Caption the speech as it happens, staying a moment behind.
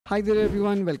Hi there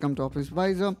everyone, welcome to Office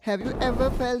Visor. Have you ever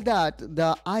felt that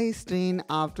the eye strain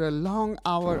after a long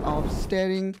hour of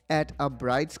staring at a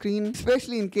bright screen?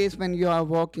 Especially in case when you are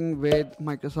working with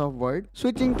Microsoft Word.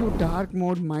 Switching to dark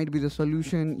mode might be the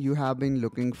solution you have been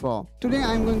looking for. Today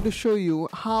I'm going to show you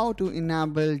how to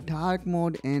enable dark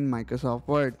mode in Microsoft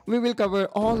Word. We will cover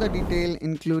all the detail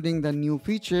including the new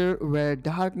feature where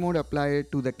dark mode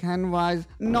applied to the canvas,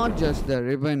 not just the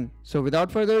ribbon. So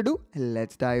without further ado,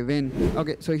 let's dive in.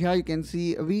 Okay, so here you can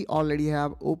see we already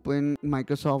have open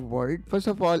Microsoft Word. First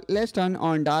of all, let's turn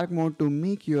on dark mode to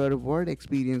make your Word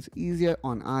experience easier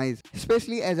on eyes,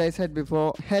 especially as I said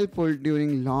before, helpful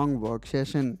during long work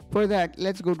session. For that,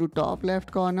 let's go to top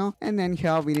left corner and then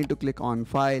here we need to click on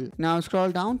File. Now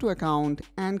scroll down to Account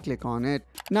and click on it.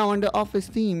 Now under Office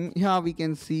theme, here we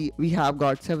can see we have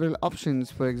got several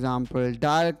options, for example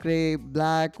dark gray,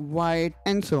 black, white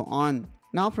and so on.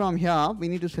 Now from here we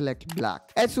need to select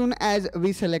black. As soon as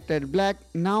we selected black,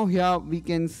 now here we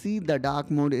can see the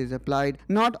dark mode is applied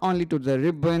not only to the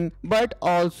ribbon but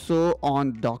also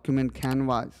on document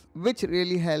canvas, which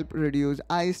really help reduce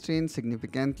eye strain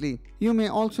significantly. You may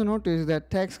also notice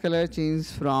that text color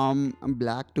changed from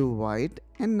black to white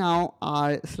and now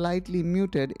are slightly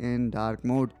muted in dark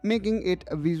mode, making it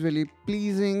visually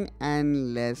pleasing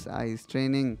and less eye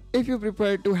straining. If you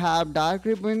prefer to have dark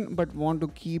ribbon but want to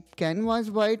keep canvas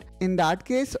white, in that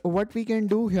case what we can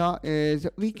do here is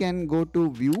we can go to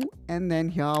view and then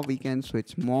here we can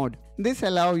switch mode. This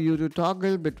allows you to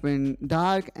toggle between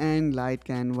dark and light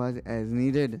canvas as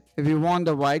needed. If you want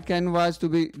the white canvas to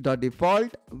be the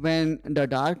default when the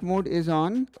dark mode is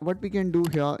on, what we can do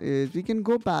here is we can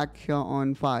go back here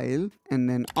on File and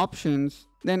then Options.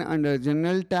 Then under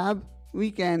General tab,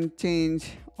 we can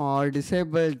change or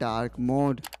disable dark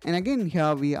mode, and again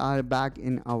here we are back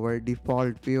in our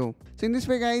default view. So in this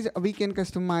way guys, we can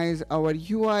customize our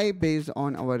UI based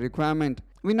on our requirement.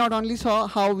 We not only saw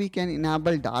how we can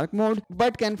enable dark mode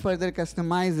but can further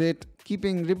customize it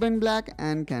keeping ribbon black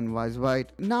and canvas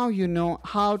white. Now you know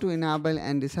how to enable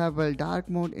and disable dark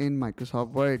mode in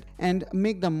Microsoft Word and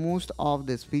make the most of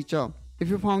this feature. If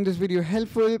you found this video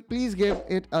helpful, please give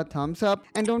it a thumbs up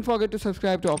and don't forget to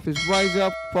subscribe to Office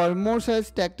Visor for more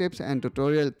such tech tips and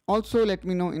tutorial. Also let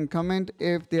me know in comment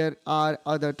if there are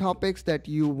other topics that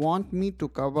you want me to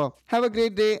cover. Have a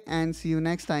great day and see you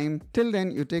next time. Till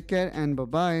then, you take care and bye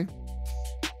bye.